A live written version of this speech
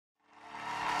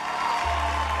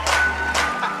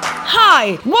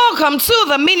Hi, welcome to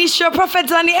the ministry of Prophet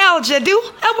Daniel Jedu,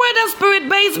 a word and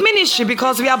spirit-based ministry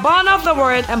because we are born of the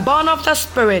word and born of the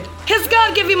spirit. His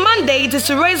God-given mandate is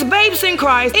to raise babes in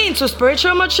Christ into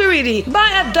spiritual maturity by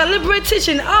a deliberate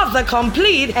teaching of the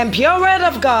complete and pure word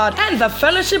of God and the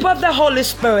fellowship of the Holy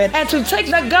Spirit, and to take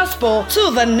the gospel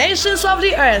to the nations of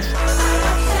the earth.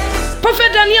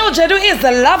 Prophet Daniel Jedu is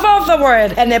the lover of the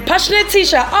word and a passionate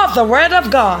teacher of the word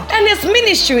of God, and his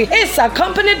ministry is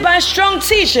accompanied by strong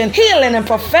teaching, healing, and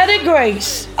prophetic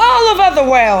grace. All over the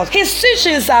world, his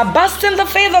teachings are boosting the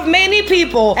faith of many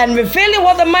people and revealing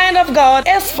what the mind of God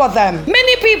is for them.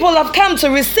 Many people have come to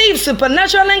receive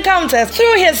supernatural encounters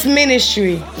through his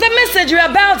ministry. The message you're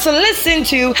about to listen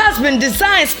to has been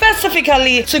designed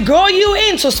specifically to grow you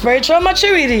into spiritual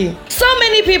maturity. So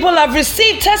many people have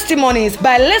received testimonies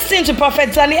by listening to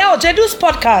Prophet Daniel Jedu's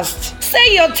podcast.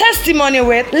 Say your testimony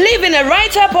with leaving a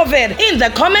write-up of it in the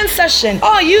comment section,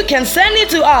 or you can send it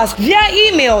to us via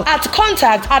email at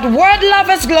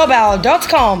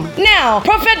contact@wordloversglobal.com. Now,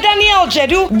 Prophet Daniel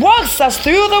Jedu walks us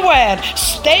through the word.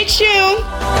 Stay tuned.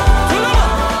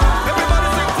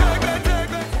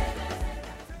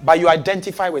 But you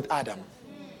identify with Adam.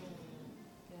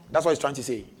 That's what he's trying to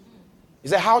say. He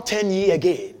said, how 10 years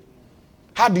again?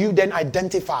 How do you then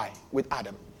identify with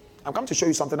Adam? I'm coming to show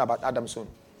you something about Adam soon.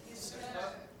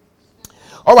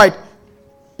 All right.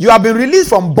 You have been released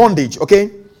from bondage, okay?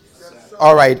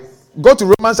 All right. Go to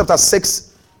Romans chapter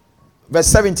 6, verse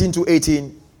 17 to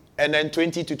 18, and then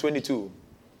 20 to 22.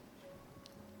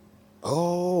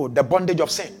 Oh, the bondage of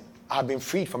sin. I have been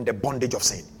freed from the bondage of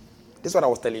sin. This is what I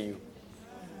was telling you.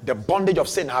 The bondage of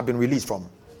sin I have been released from.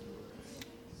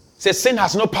 Say, sin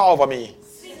has no power over me.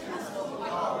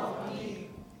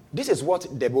 This is what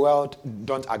the world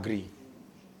don't agree.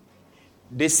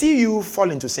 They see you fall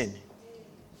into sin,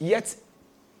 yet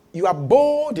you are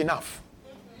bold enough.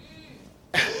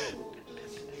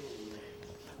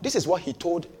 This is what he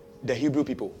told the Hebrew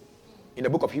people in the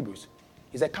book of Hebrews.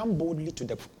 He said, come boldly to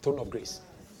the throne of grace.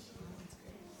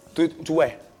 To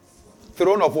where?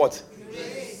 Throne of what?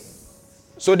 Grace.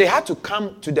 So they had to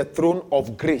come to the throne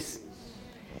of grace.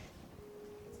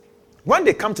 When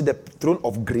they come to the throne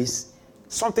of grace,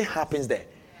 something happens there.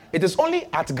 It is only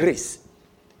at grace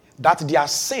that their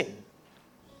sin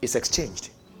is exchanged,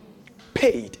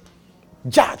 paid,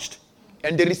 judged,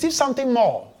 and they receive something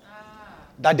more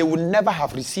that they would never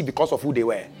have received because of who they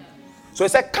were. So he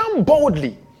said, come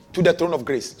boldly to the throne of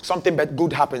grace. Something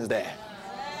good happens there.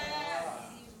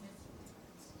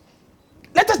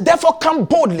 Let us therefore come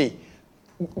boldly.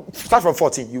 Start from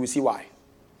 14, you will see why.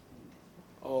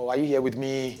 Oh, are you here with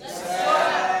me?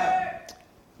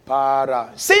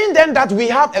 Saying then that we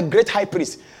have a great high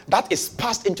priest that is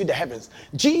passed into the heavens,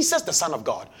 Jesus the Son of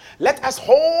God, let us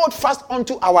hold fast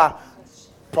unto our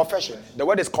profession. The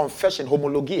word is confession,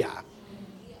 homologia.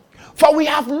 For we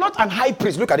have not an high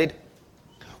priest, look at it,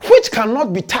 which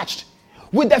cannot be touched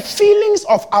with the feelings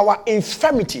of our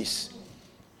infirmities,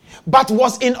 but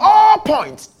was in all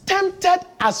points tempted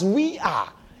as we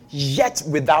are, yet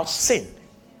without sin.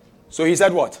 So he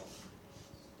said what?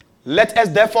 Let us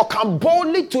therefore come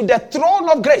boldly to the throne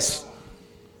of grace.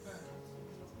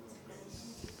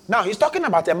 Now, he's talking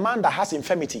about a man that has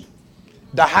infirmity,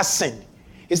 that has sin.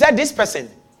 He said, this person,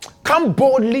 come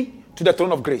boldly to the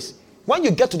throne of grace. When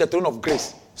you get to the throne of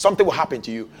grace, something will happen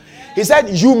to you. He said,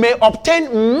 you may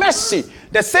obtain mercy.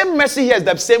 The same mercy here is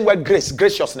the same word, grace,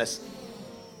 graciousness.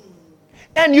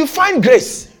 And you find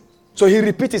grace. So he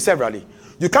repeats it severally.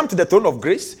 You come to the throne of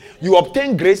grace, you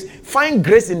obtain grace, find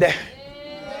grace in there.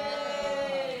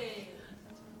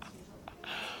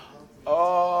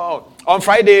 Oh, on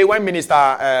Friday, when Minister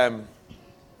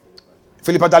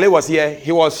Philip Adale was here,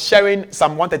 he was sharing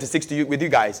Psalm 136 with you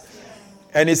guys.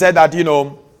 And he said that,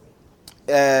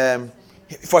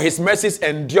 for his mercies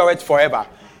endureth forever.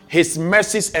 His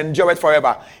mercies endureth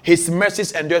forever. His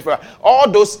mercies endureth forever.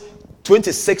 All those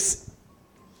 26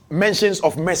 mentions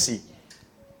of mercy.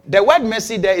 The word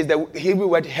mercy there is the Hebrew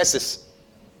word hesis,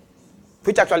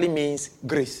 which actually means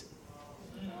grace.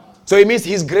 So it means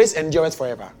his grace endureth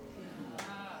forever.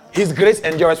 His grace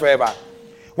endures forever.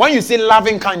 When you say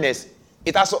loving kindness,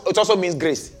 it also means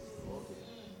grace.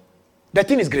 The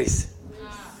thing is grace.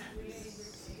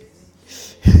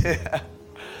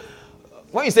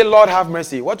 When you say Lord have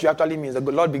mercy, what you actually mean is that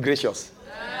Lord be gracious.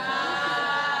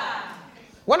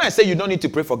 When I say you don't need to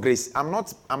pray for grace, I'm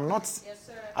not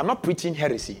preaching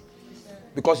heresy,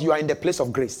 because you are in the place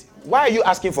of grace. Why are you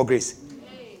asking for grace?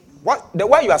 The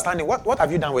way you are standing, what have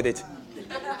you done with it?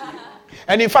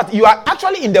 And in fact, you are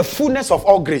actually in the fullness of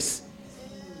all grace.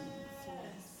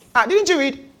 Didn't you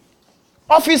read?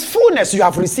 Of his fullness you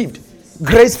have received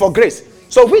grace for grace.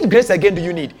 So which grace again do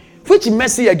you need? Which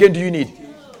mercy again do you need?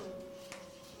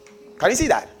 Can you see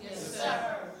that? Yes,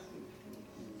 sir.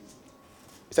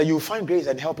 So you find grace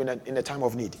and help in a time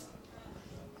of need.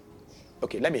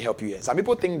 Okay, let me help you here. Some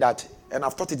people think that, and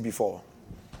I've taught it before.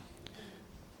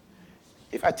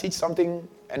 If I teach something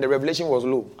and the revelation was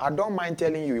low, I don't mind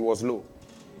telling you it was low.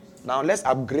 Now let's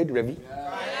upgrade Revi.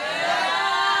 Yeah.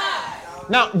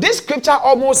 Now this scripture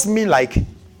almost mean like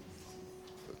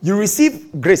you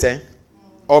receive grace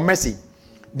or mercy.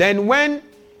 Then when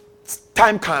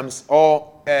time comes or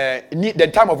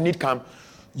the time of need comes,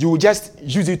 you just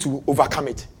use it to overcome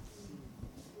it.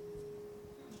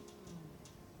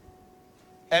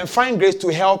 And find grace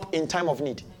to help in time of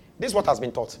need. This is what has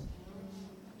been taught.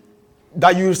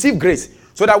 That you receive grace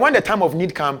so that when the time of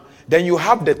need comes, then you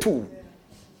have the tool.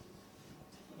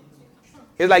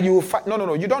 It's like you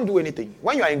no, you don't do anything.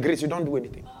 When you are in grace, you don't do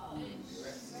anything.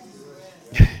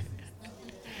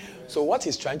 So what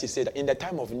he's trying to say that in the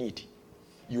time of need,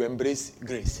 you embrace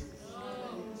grace.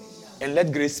 And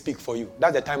let grace speak for you.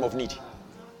 That's the time of need.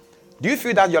 Do you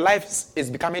feel that your life is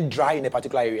becoming dry in a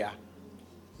particular area?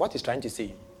 What he's trying to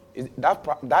say is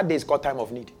that day is called time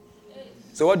of need.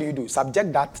 So what do?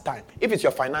 Subject that time. If it's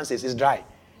your finances, it's dry.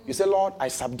 You say, Lord, I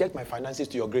subject my finances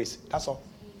to your grace. That's all.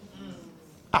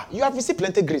 You have received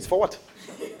plenty of grace. For what?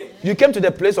 You came to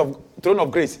the place of throne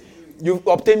of grace. You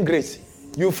obtained grace.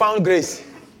 You found grace.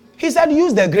 He said,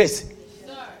 use the grace.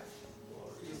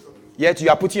 Yet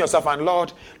you are putting yourself on,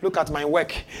 Lord, look at my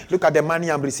work. Look at the money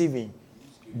I'm receiving.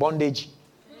 Bondage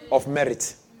of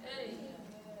merit.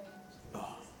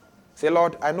 Say,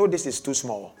 Lord, I know this is too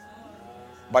small.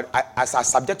 But as I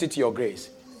subject it to your grace,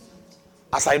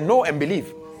 as I know and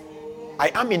believe,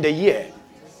 I am in the year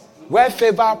where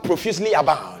favor profusely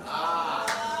abound.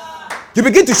 You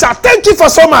begin to shout, thank you for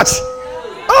so much.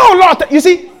 Oh, Lord. You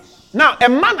see, now a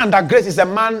man under grace is a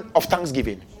man of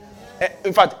thanksgiving.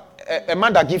 In fact, a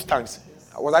man that gives thanks.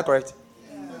 Was I correct?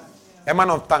 A man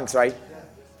of thanks, right?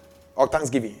 Or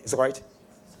thanksgiving. Is it correct?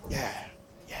 Yeah.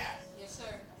 Yes, sir.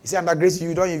 You see, under grace,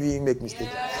 you don't even make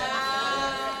mistakes.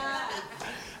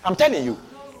 I'm telling you,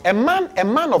 a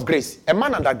man of grace, a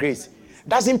man under grace,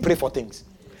 doesn't pray for things.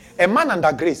 A man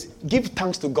under grace gives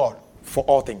thanks to God for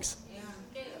all things.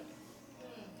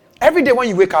 Every day when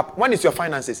you wake up, when it's your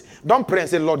finances, don't pray and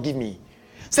say, Lord, give me.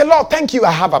 Say, Lord, thank you,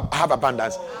 I have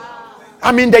abundance.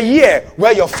 I'm in the year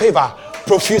where your favor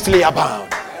profusely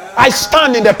abound. I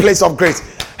stand in the place of grace.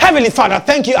 Heavenly Father,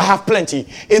 thank you, I have plenty.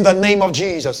 In the name of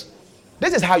Jesus.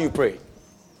 This is how you pray.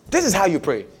 This is how you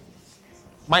pray.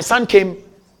 My son came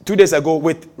 2 days ago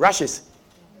with rashes.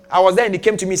 I was there and he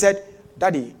came to me and said,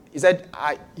 Daddy, he said,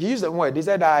 he used the word, he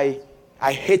said, I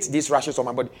hate these rashes on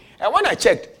my body. And when I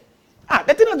checked,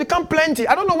 the thing has become plenty.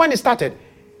 I don't know when it started.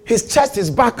 His chest, his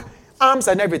back, arms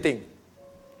and everything.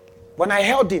 When I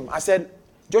held him, I said,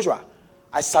 Joshua,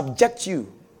 I subject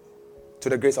you to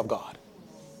the grace of God.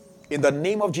 In the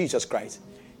name of Jesus Christ,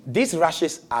 these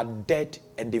rashes are dead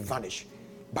and they vanish.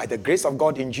 By the grace of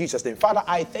God in Jesus' name. Father,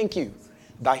 I thank you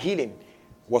that healing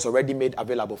was already made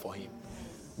available for him.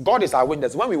 God is our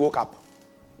witness. When we woke up,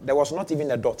 there was not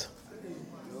even a dot.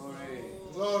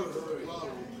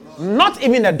 Not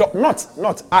even a dot.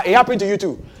 Not. It happened to you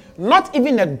too. Not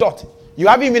even a dot. You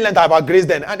haven't even learned about grace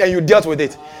then, and then you dealt with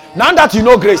it. Now that you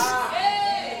know grace,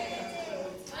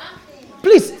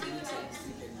 please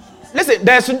listen.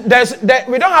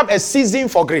 We don't have a season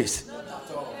for grace.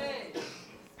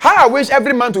 How I wish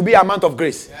every month to be a month of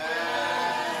grace.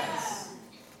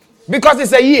 Because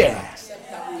it's a year.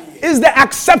 It's the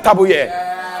acceptable year.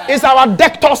 It's our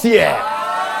Dectos year.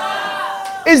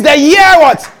 It's the year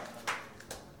what?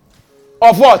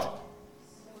 Of what?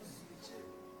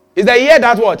 It's the year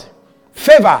that what?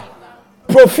 Favor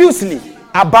profusely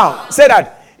abound. Say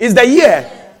that. It's the year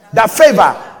that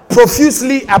favor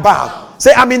profusely abound.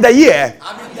 Say, I'm in the year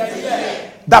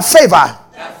that favor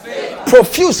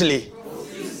profusely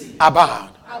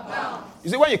abound. You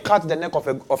see, when you cut the neck of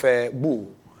a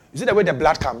bull, you see the way the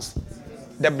blood comes?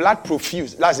 The blood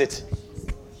profuse. That's it.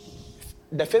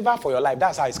 The favor for your life,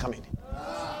 that's how it's coming.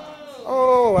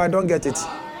 Oh, I don't get it.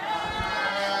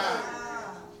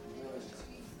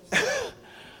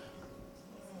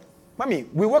 Mommy,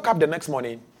 we woke up the next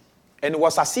morning and it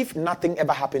was as if nothing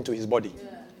ever happened to his body.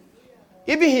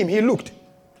 Even him, he looked.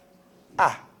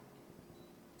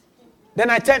 Then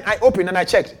I opened and I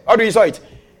checked. How do you saw it?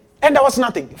 And there was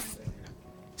nothing.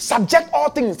 Subject all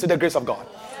things to the grace of God.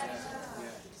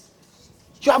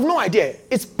 You have no idea.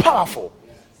 It's powerful.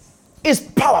 It's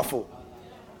powerful.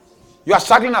 You are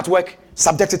struggling at work,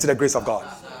 subject it to the grace of God.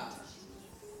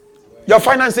 Your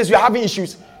finances, you are having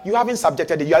issues. You haven't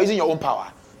subjected it. You are using your own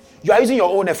power. You are using your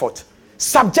own effort.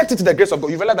 subject it to the grace of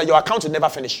God, you realize that your account will never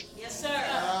finish. Yes, sir.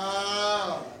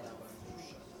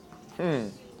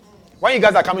 When you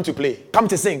guys are coming to play, come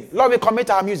to sing, Lord, we commit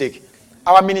our music,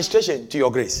 our administration to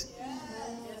your grace.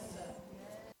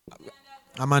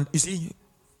 You see,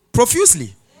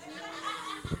 profusely.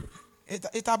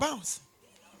 It abounds.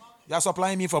 You are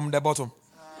supplying me from the bottom.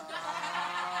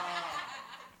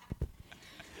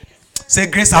 Say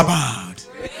grace abound.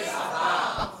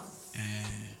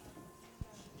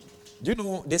 Do you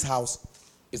know this house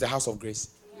is a house of grace?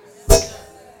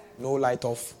 No light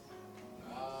off.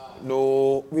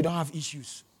 No, we don't have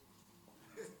issues.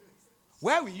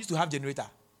 Where we used to have generator,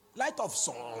 light off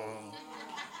song.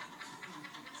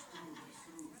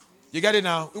 You get it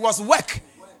now? It was work.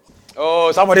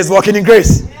 Oh, somebody's walking in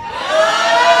grace.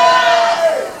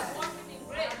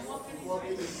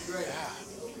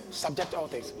 Subject to all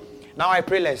things. Now I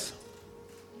pray less.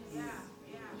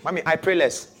 Mommy, I pray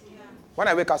less. When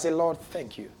I wake, I say, Lord,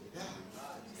 thank you.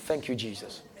 Thank you,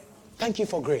 Jesus. Thank you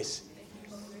for grace.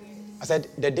 I said,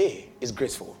 the day is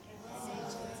graceful.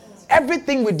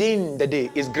 Everything within the day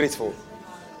is graceful.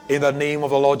 In the name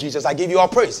of the Lord Jesus, I give you all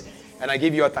praise and I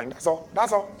give you all thanks. That's all.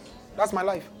 That's all. That's my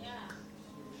life.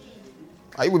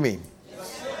 Are you with me?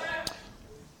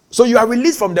 So you are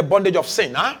released from the bondage of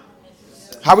sin, huh?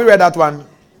 Have we read that one?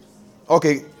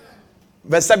 Okay.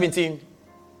 Verse 17.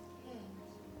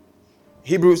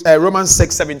 Romans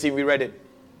 6:17, we read it.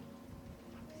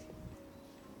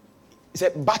 He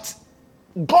said, but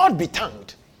God be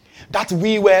thanked that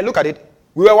we were, look at it,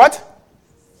 we were what?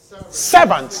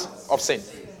 Servants of sin.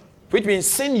 Which means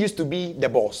sin used to be the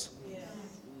boss.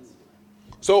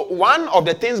 So one of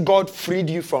the things God freed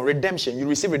you from, redemption, you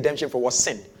received redemption for, was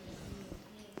sin.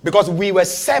 Because we were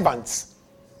servants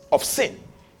of sin.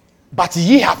 But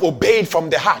ye have obeyed from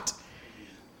the heart.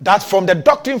 That from the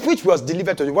doctrine which was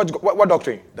delivered to you. What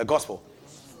doctrine? The gospel.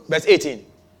 Verse 18.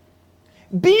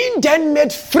 Being then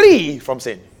made free from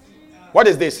sin. What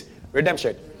is this?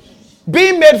 Redemption.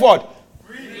 Being made what?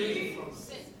 Free from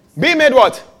sin. Being made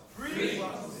what? Free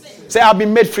from sin. Say, I've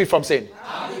been made free from sin.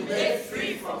 I've been made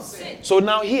free from sin. So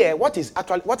now here, what it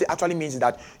actually means is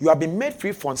that you have been made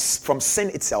free from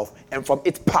sin itself and from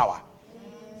its power.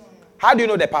 How do you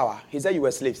know the power? He said you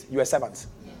were slaves. You were servants.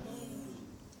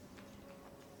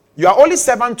 You are only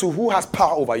servant to who has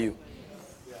power over you.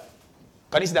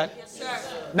 Can you see that? Yes,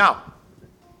 sir. Now,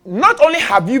 not only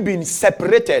have you been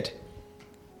separated,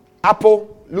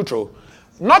 Apolutrosis,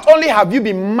 not only have you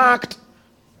been marked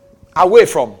away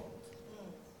from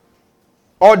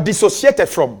or dissociated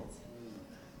from,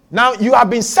 now you have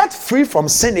been set free from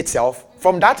sin itself,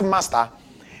 from that master,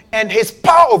 and his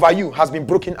power over you has been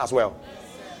broken as well.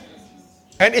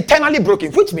 And eternally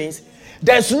broken, which means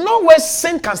there's no way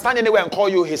sin can stand anywhere and call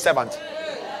you his servant.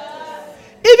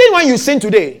 Even when you sin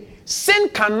today, sin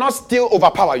cannot still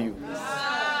overpower you.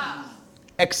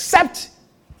 Except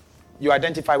you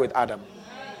identify with Adam.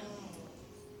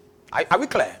 Are we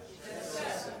clear?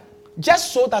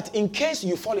 Just so that in case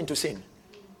you fall into sin,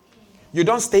 you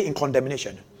don't stay in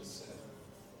condemnation.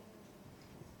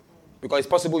 Because it's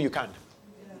possible you can.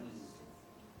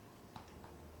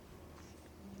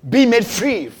 Be made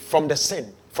free from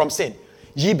sin.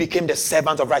 Ye became the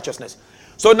servant of righteousness.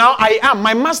 So now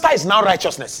my master is now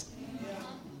righteousness.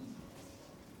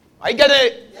 I get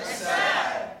it? Yes,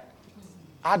 sir.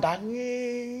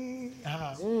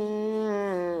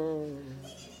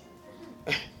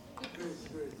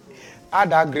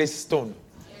 Ada Grace Stone.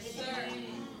 Yes,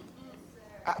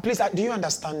 sir. Please, do you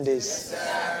understand this? Yes,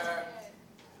 sir.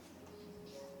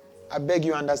 I beg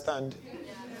you understand.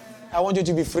 I want you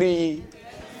to be free.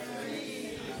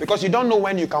 Because you don't know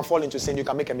when you can fall into sin, you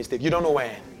can make a mistake. You don't know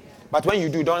when. But when you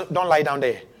do, don't lie down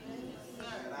there.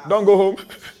 Don't go home.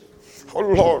 Oh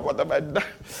Lord, what have I done?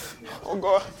 Oh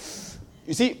God.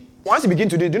 You see, once you begin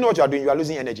to do you know what you are doing? You are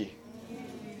losing energy.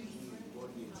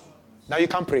 Now you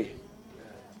can't pray.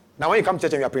 Now when you come to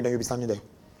church and you are praying, then you'll be standing there.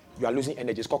 You are losing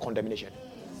energy. It's called condemnation.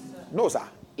 No, sir.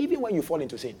 Even when you fall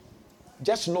into sin,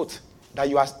 just note that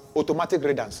you are automatic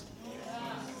riddance.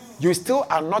 You still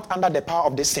are not under the power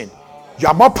of this sin. You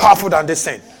are more powerful than this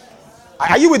sin.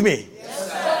 Are you with me?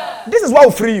 Yes, sir. This is what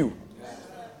will free you.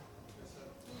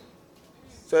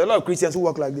 So a lot of Christians who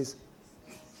work like this.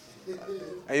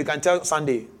 And you can tell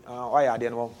Sunday, why are they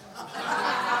not?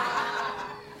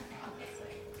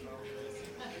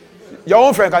 Your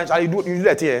own friend can you do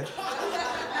that here.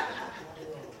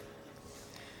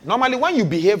 Normally when you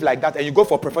behave like that and you go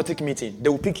for a prophetic meeting, they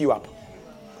will pick you up.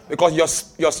 Because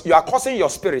you are causing your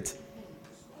spirit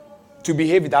to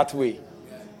behave that way.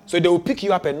 So they will pick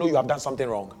you up and know you have done something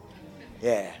wrong.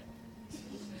 Yeah.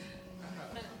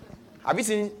 Have you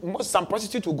seen some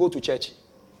prostitutes will go to church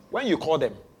when you call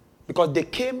them, because they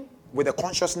came with a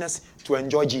consciousness to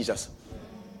enjoy Jesus.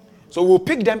 So we'll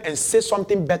pick them and say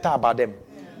something better about them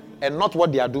and not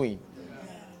what they are doing.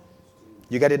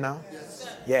 You get it now? Yes.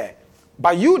 Yeah.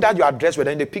 But you that you address with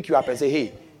them, they pick you up and say,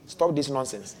 hey, stop this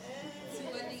nonsense.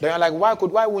 Then you're like,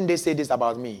 why wouldn't they say this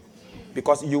about me?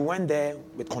 Because you went there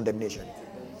with condemnation.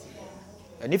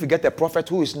 And if you get a prophet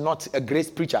who is not a grace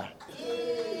preacher,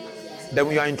 then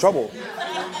you are in trouble.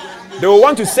 They will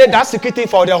want to say that secret thing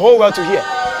for the whole world to hear.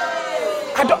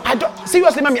 I don't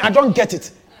seriously, mommy, I don't get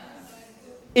it.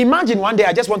 Imagine one day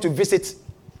I just want to visit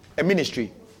a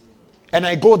ministry and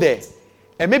I go there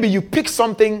and maybe you pick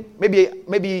something,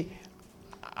 maybe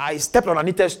I stepped on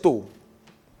Anita's toe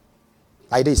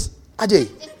like this. Ajay.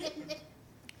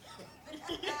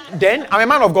 Then I'm a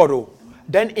man of God,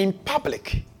 then in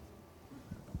public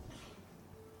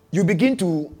you begin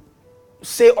to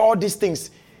say all these things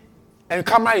and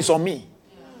camera is on me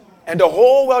and the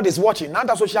whole world is watching. Now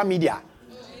that's social media.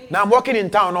 Now I'm walking in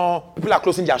town, people are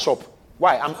closing their shop.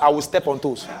 Why? I will step on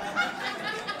toes.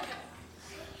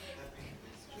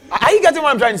 Are you getting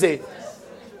what I'm trying to say?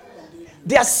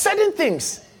 There are certain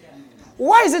things.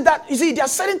 Why is it that, you see, there are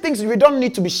certain things we don't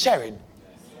need to be sharing.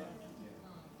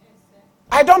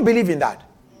 I don't believe in that.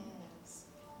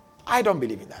 I don't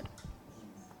believe in that.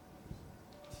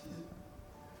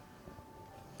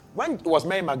 When it was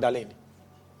Mary Magdalene,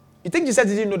 you think Jesus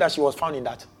didn't know that she was found in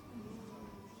that?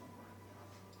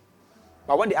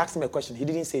 But when they asked him a question, he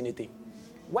didn't say anything.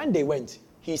 When they went,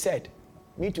 he said,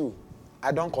 me too,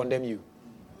 I don't condemn you.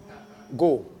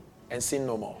 Go and sin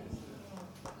no more.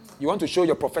 You want to show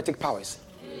your prophetic powers.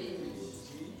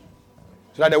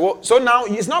 So now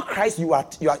it's not Christ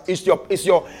it's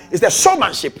the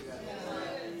showmanship.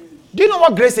 Do you know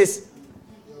what grace is?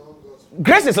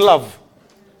 Grace is love.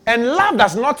 And love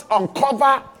does not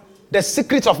uncover the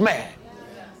secrets of man.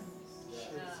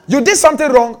 You did something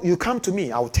wrong, you come to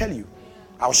me, I will tell you.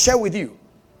 I'll share with you.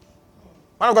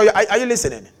 Man of God, are you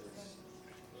listening?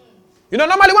 You know,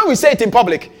 normally when we say it in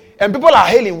public and people are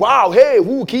hailing, wow, hey,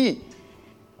 who key?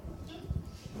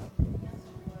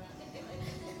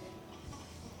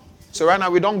 So right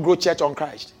now we don't grow church on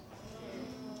Christ.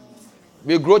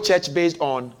 We grow church based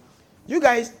on you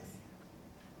guys.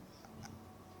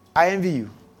 I envy you.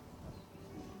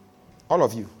 All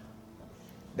of you.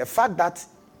 The fact that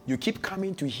you keep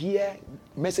coming to hear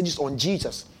messages on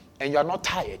Jesus and you are not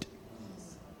tired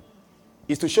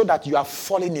is to show that you are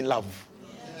falling in love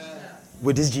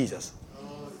with this Jesus.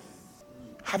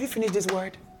 Have you finished this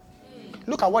word?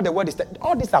 Look at what the word is.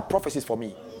 All these are prophecies for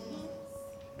me.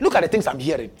 Look at the things I'm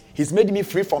hearing. He's made me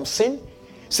free from sin.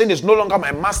 Sin is no longer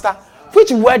my master.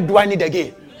 Which word do I need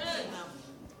again?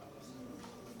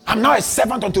 I'm now a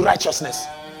servant unto righteousness.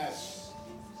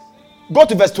 Go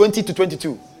to verse 20 to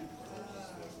 22.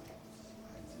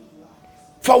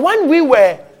 For when we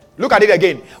were, look at it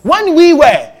again. When we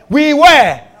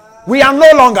are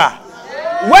no longer.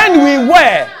 When we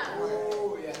were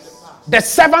the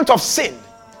servant of sin,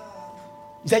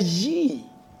 he said, ye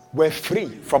were free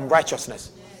from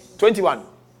righteousness. 21.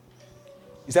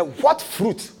 He said, what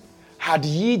fruit had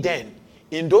ye then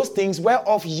in those things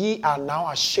whereof ye are now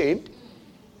ashamed?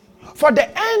 For the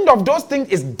end of those things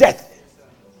is death.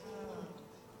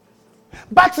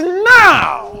 But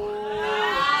now,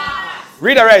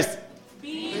 read the rest.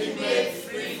 Being made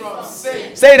free from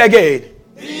sin. Say it again.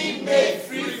 Being made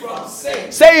free from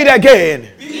sin. Say it again.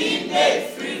 Being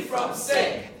made free from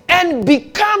sin. And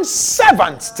become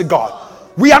servants to God.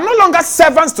 We are no longer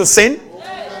servants to sin.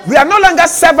 We are no longer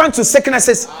servants to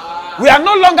sicknesses. We are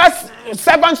no longer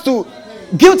servants to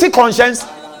guilty conscience.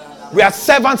 We are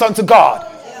servants unto God.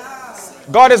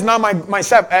 God is now my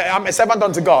servant. I'm a servant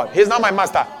unto God. He's now my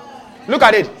master. Look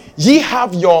at it. Ye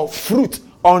have your fruit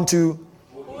unto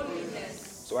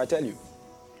holiness. So I tell you,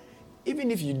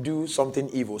 even if you do something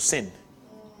evil, sin,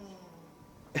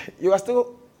 you are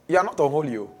not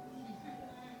unholy.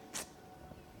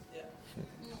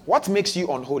 What makes you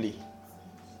unholy?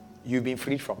 You've been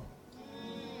freed from.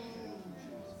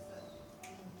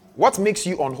 What makes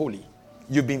you unholy?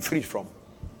 You've been freed from.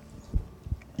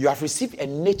 You have received a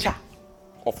nature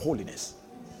of holiness.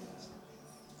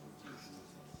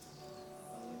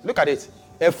 Look at it.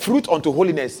 A fruit unto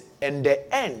holiness, and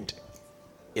the end,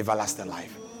 everlasting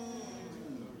life.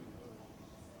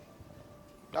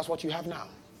 That's what you have now.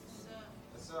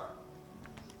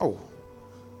 Oh.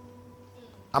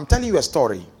 I'm telling you a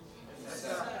story.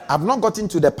 I've not gotten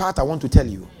to the part I want to tell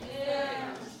you.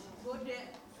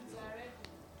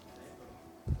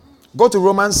 Go to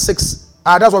Romans 6.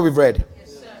 That's what we've read.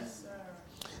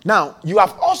 Now, you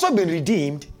have also been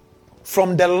redeemed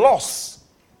from the loss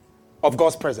of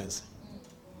God's presence.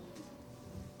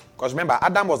 Because remember,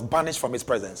 Adam was banished from his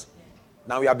presence.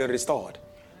 Now we have been restored.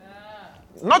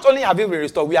 Not only have we been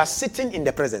restored, we are sitting in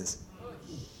the presence.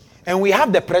 And we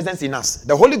have the presence in us.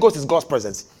 The Holy Ghost is God's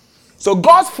presence. So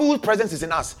God's full presence is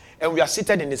in us. And we are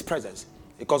seated in his presence.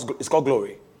 Because it's called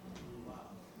glory.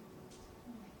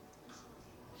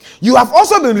 You have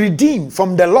also been redeemed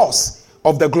from the loss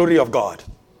of the glory of God.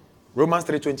 Romans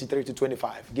 3:23 to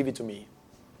 25. Give it to me.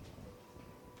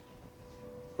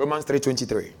 Romans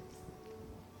 3:23.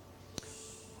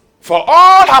 For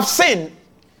all have sinned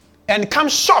and come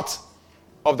short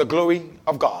of the glory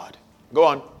of God. Go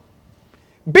on.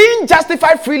 Being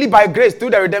justified freely by grace through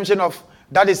the redemption of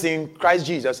that is in Christ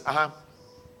Jesus,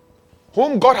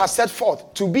 whom God has set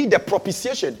forth to be the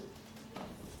propitiation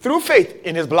through faith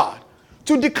in his blood,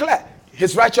 to declare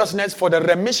his righteousness for the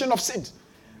remission of sins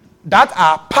that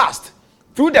are past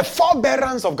through the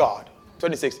forbearance of God.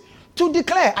 26. To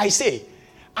declare, I say,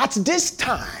 at this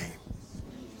time,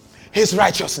 his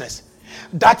righteousness,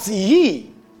 that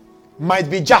he might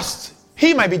be just,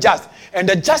 and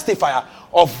the justifier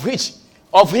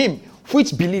of him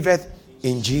which believeth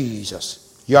in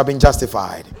Jesus. You have been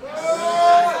justified.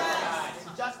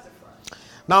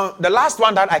 Now, the last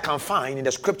one that I can find in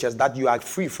the scriptures that you are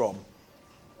free from.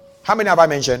 How many have I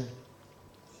mentioned?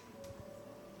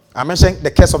 I mentioned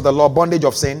the curse of the law, bondage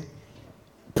of sin,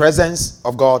 presence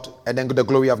of God, and then the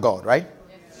glory of God, right?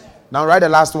 Yes. Now write the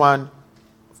last one.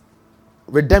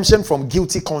 Redemption from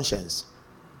guilty conscience.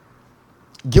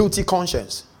 Guilty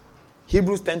conscience.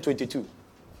 Hebrews 10:22.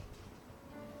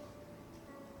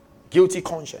 Guilty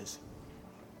conscience.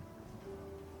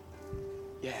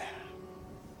 Yeah.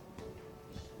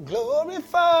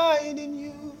 Glorified in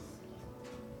you,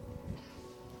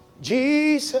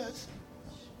 Jesus.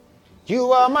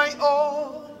 You are my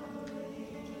all.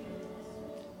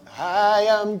 I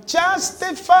am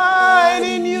justified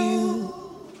in you,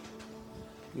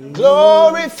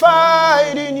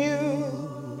 glorified in you,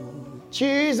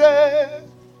 Jesus.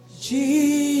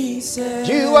 Jesus,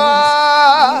 you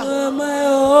are my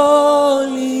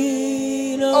only.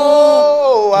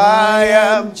 Oh, I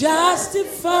am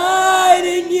justified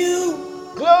in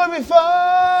you,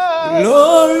 glorified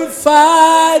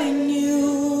in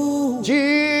you,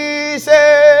 Jesus.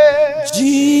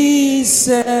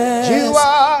 Jesus,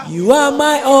 you are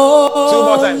my Two only.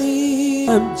 more times.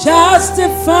 I'm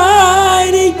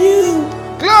justified in you,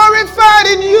 glorified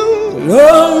in you,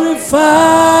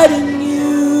 glorified in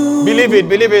you.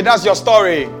 Believe it. That's your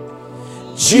story.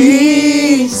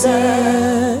 Jesus,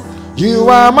 you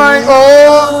are my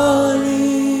only.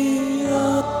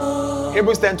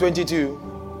 Hebrews 10:22.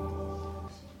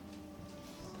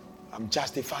 I'm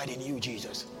justified in you,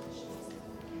 Jesus.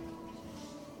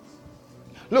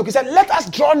 Look, he said, let us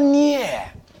draw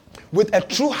near with a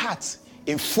true heart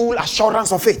in full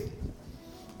assurance of faith.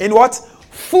 In what?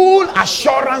 Full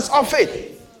assurance of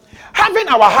faith. Having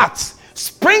our hearts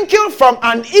sprinkled from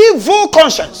an evil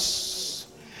conscience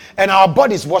and our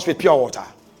bodies washed with pure water.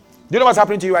 Do you know what's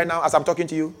happening to you right now as I'm talking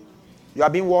to you? You are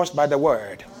being washed by the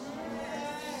word.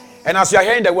 And as you are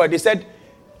hearing the word, they said,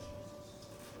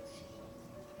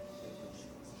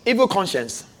 evil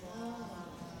conscience.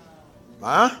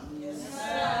 Huh?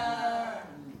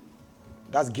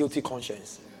 That's guilty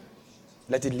conscience.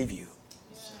 Let it leave you.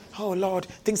 Oh Lord,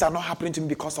 things are not happening to me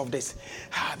because of this.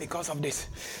 Because of this.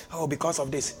 Oh, because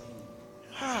of this.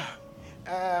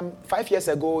 5 years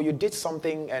ago, you did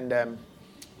something and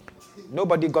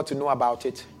nobody got to know about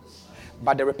it.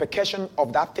 But the repercussion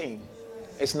of that thing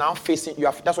is now facing you.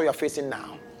 That's what you're facing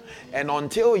now. And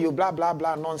until you blah, blah,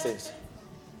 blah nonsense.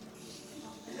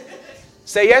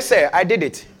 Say, yes, sir, I did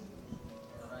it.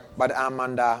 But I'm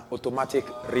under automatic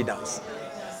riddance.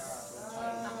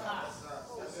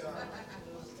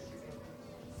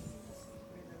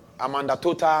 I'm under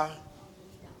total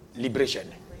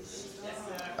liberation.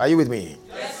 Are you with me?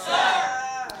 Yes,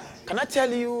 sir. Can I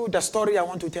tell you the story I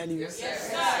want to tell you? Yes,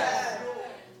 sir.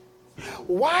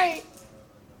 Why?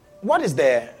 What is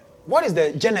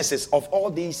the genesis of all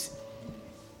these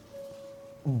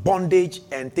bondage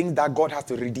and things that God has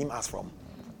to redeem us from?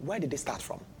 Where did they start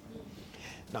from?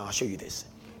 Now I'll show you this.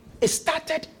 It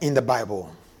started in the Bible,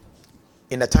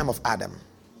 in the time of Adam.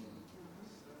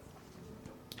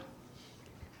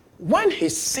 When he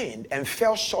sinned and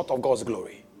fell short of God's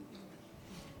glory,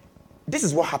 this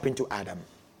is what happened to Adam.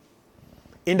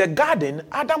 In the garden,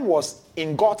 Adam was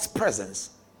in God's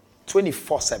presence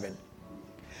 24/7.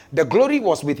 The glory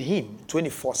was with him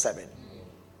 24/7. Do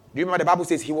you remember the Bible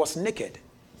says he was naked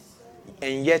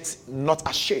and yet not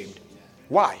ashamed?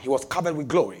 Why? He was covered with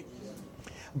glory.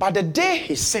 But the day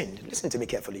he sinned, listen to me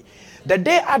carefully. The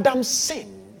day Adam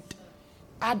sinned,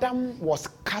 Adam was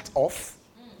cut off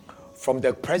from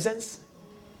the presence,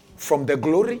 from the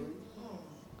glory,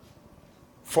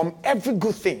 from every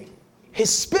good thing.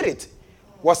 His spirit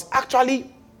was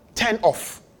actually turned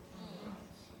off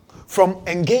from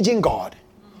engaging God,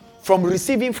 from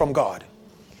receiving from God.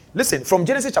 Listen, from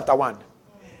Genesis chapter 1,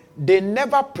 they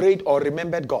never prayed or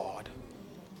remembered God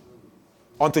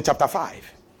until chapter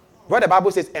 5, where the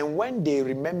Bible says, and when they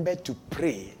remembered to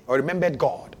pray or remembered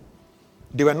God,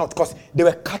 they were not, because they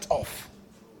were cut off.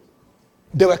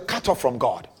 They were cut off from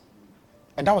God.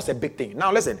 And that was a big thing.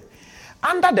 Now listen,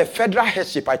 under the federal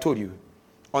headship I told you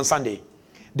on Sunday,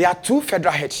 there are two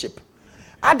federal headship.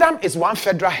 Adam is one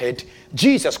federal head.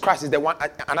 Jesus Christ is the one,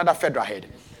 another federal head.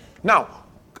 Now,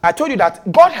 I told you that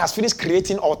God has finished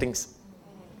creating all things.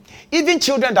 Even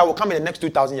children that will come in the next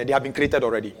 2,000 years, they have been created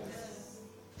already.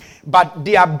 But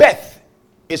their birth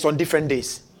is on different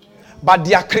days. But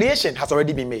their creation has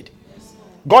already been made.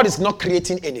 God is not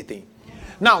creating anything.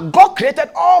 Now, God created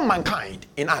all mankind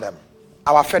in Adam,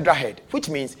 our federal head, which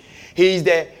means he is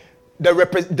the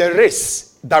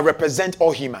race that represents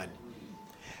all human.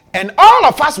 And all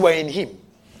of us were in him.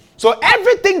 So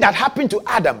everything that happened to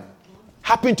Adam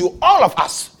happened to all of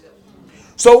us.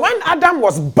 So when Adam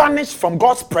was banished from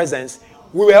God's presence,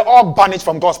 we were all banished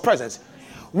from God's presence.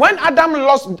 When Adam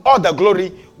lost all the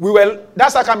glory,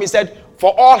 that's how come he said,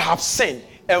 for all have sinned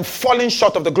and fallen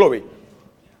short of the glory.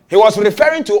 He was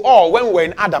referring to all when we were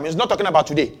in Adam. He's not talking about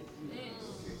today.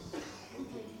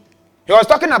 He was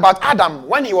talking about Adam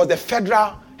when he was the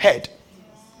federal head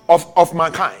of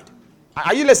mankind.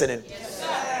 Are you listening? Yes,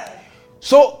 sir.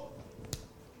 So,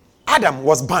 Adam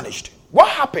was banished. What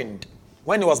happened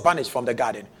when he was banished from the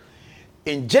garden?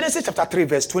 In Genesis chapter 3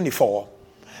 verse 24,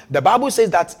 the Bible says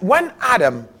that when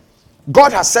Adam,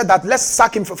 God has said that let's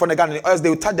sack him from the garden, or else they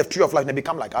will touch the tree of life and they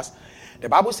become like us. The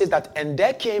Bible says that, and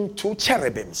there came two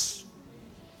cherubims.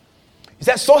 He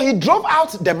says, so he drove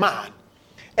out the man,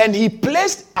 and he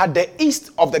placed at the east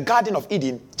of the Garden of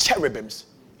Eden cherubims.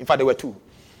 In fact, there were two.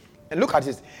 And look at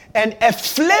this. And a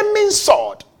flaming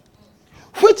sword,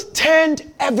 which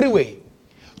turned every way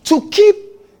to keep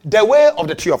the way of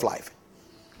the tree of life.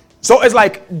 So it's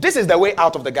like, this is the way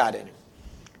out of the garden.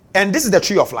 And this is the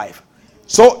tree of life.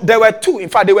 So there were two. In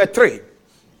fact, there were three.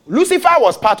 Lucifer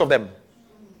was part of them.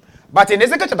 But in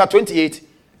Ezekiel chapter 28,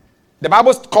 the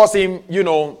Bible calls him,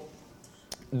 the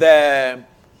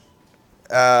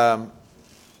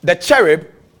cherub,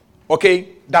 okay,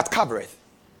 that covereth.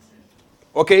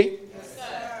 Okay? Yes,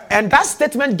 sir. And that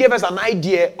statement gave us an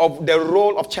idea of the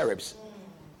role of cherubs.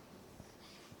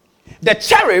 The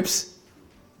cherubs,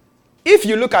 if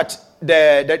you look at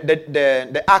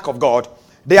the ark of God,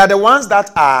 they are the ones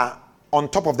that are on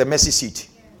top of the mercy seat.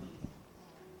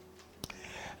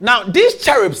 Now, these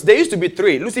cherubs, they used to be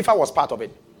three. Lucifer was part of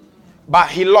it. But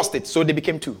he lost it, so they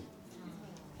became two.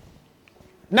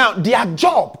 Now, their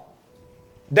job,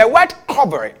 the word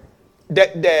cover,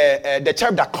 the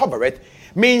cherub that covereth,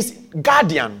 means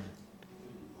guardian.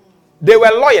 They were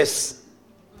lawyers.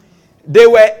 They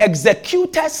were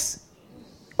executors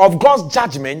of God's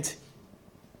judgment.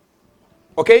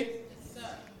 Okay?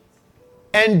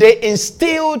 And they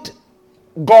instilled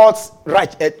God's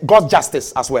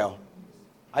justice as well.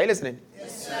 Are you listening?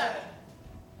 Yes, sir.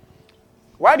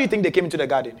 Why do you think they came into the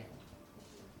garden?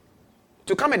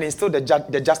 To come and instill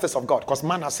the justice of God, because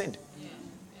man has sinned.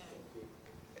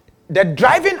 The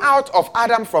driving out of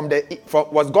Adam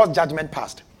was God's judgment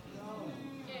passed.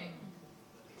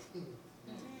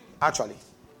 Actually.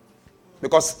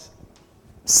 Because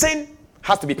sin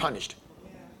has to be punished.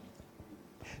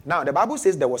 Now, the Bible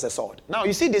says there was a sword. Now,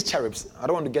 you see these cherubs. I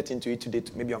don't want to get into it today,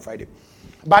 maybe on Friday.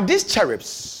 But these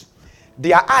cherubs,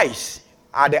 their eyes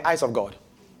are the eyes of God.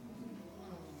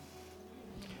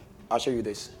 I'll show you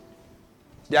this.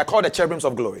 They are called the cherubims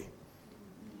of glory.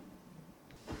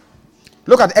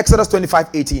 Look at Exodus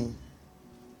 25:18.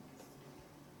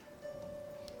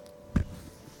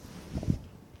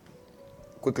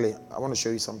 Quickly, I want to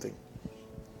show you something.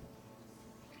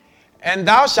 And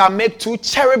thou shalt make two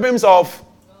cherubims of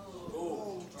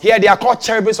gold. Here they are called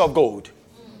cherubims of gold.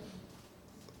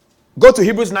 Go to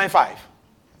Hebrews 9:5.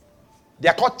 They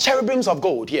are called cherubims of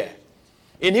gold here.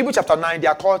 In Hebrews chapter 9, they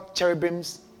are called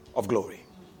cherubims of glory.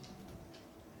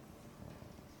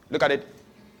 Look at it.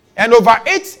 And over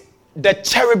it, the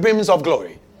cherubims of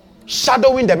glory,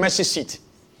 shadowing the mercy seat,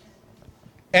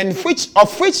 and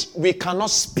of which we cannot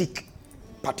speak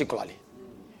particularly.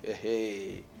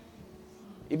 Hey.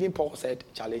 Even Paul said,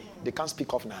 Charlie, they can't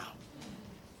speak of now.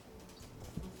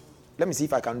 Let me see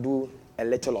if I can do a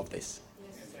little of this.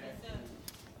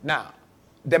 Now,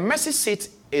 the mercy seat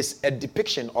is a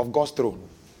depiction of God's throne.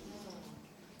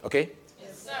 Okay?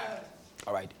 Yes, sir.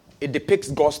 All right. It depicts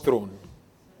God's throne.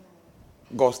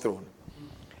 God's throne.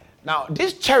 Now,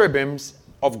 these cherubims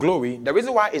of glory, the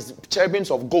reason why it's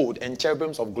cherubims of gold and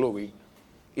cherubims of glory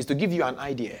is to give you an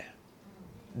idea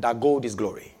that gold is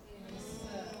glory.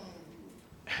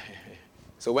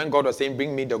 So when God was saying,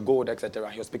 bring me the gold,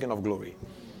 etc., he was speaking of glory.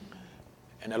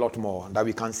 And a lot more that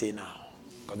we can't say now.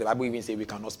 Because the Bible even says we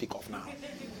cannot speak of now.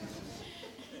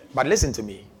 But listen to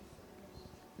me.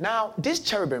 Now, these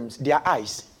cherubims, their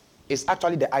eyes is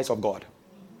actually the eyes of God.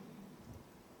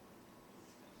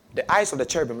 The eyes of the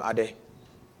cherubim are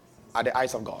the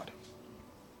eyes of God.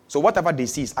 So whatever they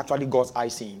see is actually God's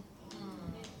eyes seeing.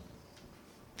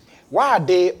 Why are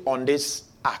they on this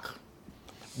ark?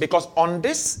 Because on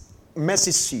this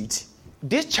mercy seat,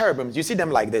 these cherubims, you see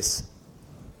them like this.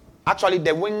 Actually,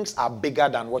 the wings are bigger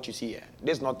than what you see here.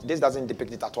 This doesn't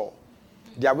depict it at all.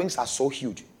 Their wings are so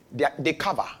huge. They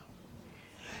cover.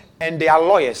 And they are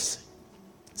lawyers.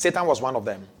 Satan was one of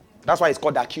them. That's why it's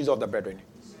called the accuser of the brethren.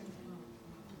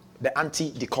 The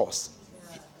anti-cause.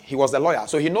 He was the lawyer.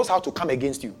 So he knows how to come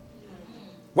against you.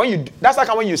 That's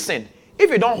like when you sin. If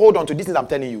you don't hold on to these things I'm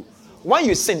telling you, when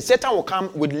you sin, Satan will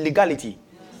come with legality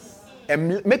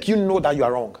and make you know that you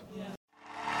are wrong.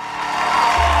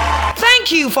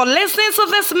 Thank you for listening to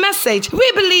this message.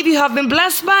 We believe you have been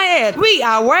blessed by it. We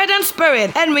are Word and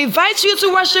Spirit, and we invite you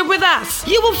to worship with us.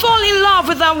 You will fall in love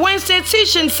with our Wednesday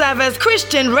teaching service,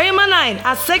 Christian Rhema 9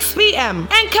 at 6 p.m.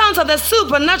 Encounter the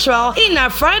supernatural in our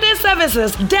Friday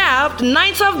services, Dabbed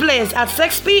Night of Bliss at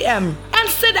 6 p.m. And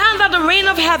sit under the rain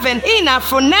of heaven in our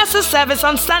fullness service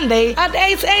on Sunday at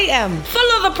 8 a.m.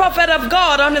 Follow the Prophet of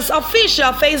God on his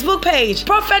official Facebook page,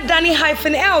 Prophet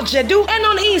Danny-El Jedu, and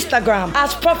on Instagram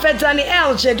as Prophet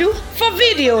Danny-El Jedu. For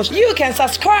videos, you can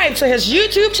subscribe to his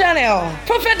YouTube channel.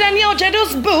 Prophet Danny-El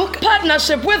Jedu's book,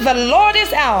 Partnership with the Lord,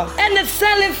 is out, and it's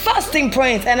selling fasting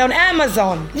print and on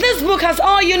Amazon. This book has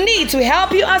all you need to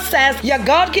help you access your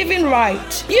God-given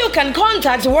right. You can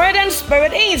contact Word and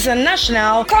Spirit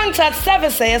International. Contact services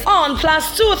on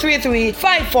 +233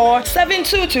 54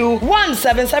 722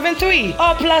 1773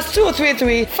 or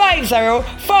 +233 50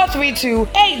 432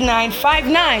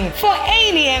 8959 for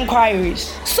any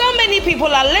inquiries. So many people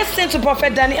are listening to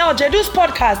Prophet Danny-El Jedu's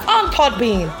podcast on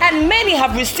Podbean, and many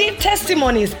have received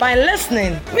testimonies by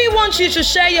listening. We want you to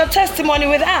share your testimony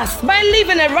with us by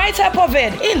leaving a write-up of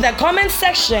it in the comment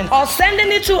section or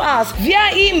sending it to us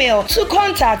via email to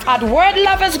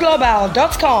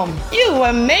contact@wordloversglobal.com. You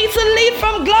were made to live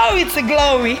from glory to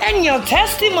glory, and your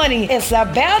testimony is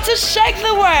about to shake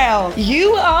the world.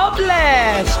 You are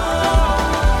blessed.